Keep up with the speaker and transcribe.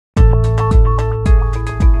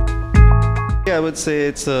I would say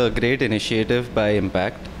it's a great initiative by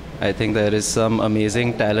Impact. I think there is some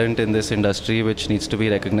amazing talent in this industry which needs to be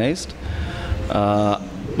recognized.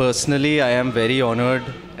 Personally, I am very honored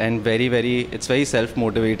and it's very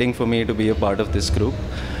self-motivating for me to be a part of this group.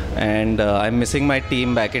 And I'm missing my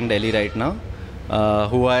team back in Delhi right now,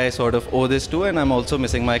 who I sort of owe this to, and I'm also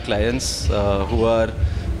missing my clients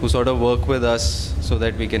who sort of work with us so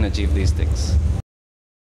that we can achieve these things.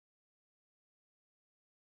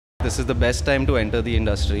 This is the best time to enter the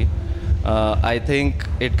industry. I think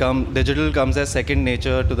digital comes as second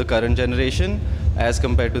nature to the current generation as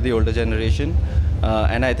compared to the older generation.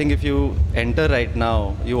 And I think if you enter right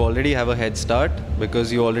now, you already have a head start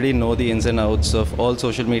because you already know the ins and outs of all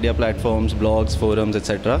social media platforms, blogs, forums,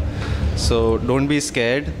 etc. So don't be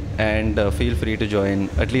scared and feel free to join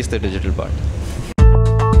at least the digital part.